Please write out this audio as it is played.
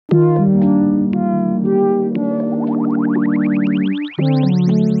Baby,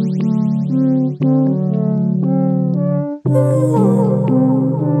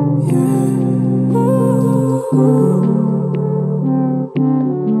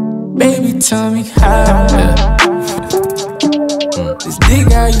 tell me how this dick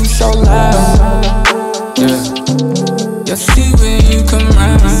got you so loud. You see when you come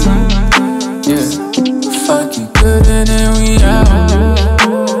round. Fuck you good and then we out.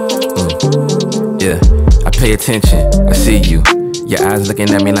 I pay attention, I see you. Your eyes looking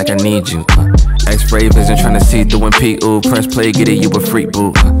at me like I need you. X-ray vision trying to see through and peek. Ooh, press play, get it, you a freak,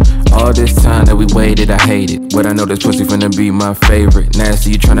 boo. All this time that we waited, I hate it. But I know this pussy finna be my favorite.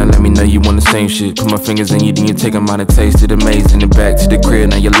 Nasty, you tryna let me know you want the same shit. Put my fingers in you, then you take them out and taste it. Amazing, and back to the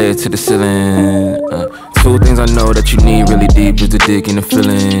crib, now your legs to the ceiling. Two things I know that you need really deep is the dick and the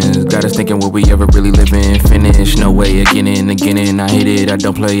feelings. Got us thinking, will we ever really live in? Finish, no way, again and again. And I hate it, I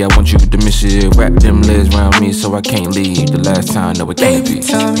don't play, I want you to miss it. Wrap them legs around me so I can't leave. The last time, no, it can't be. Baby,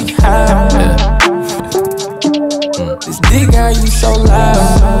 tell me how this dick got you so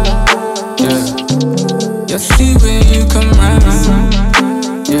loud. You see when you come round.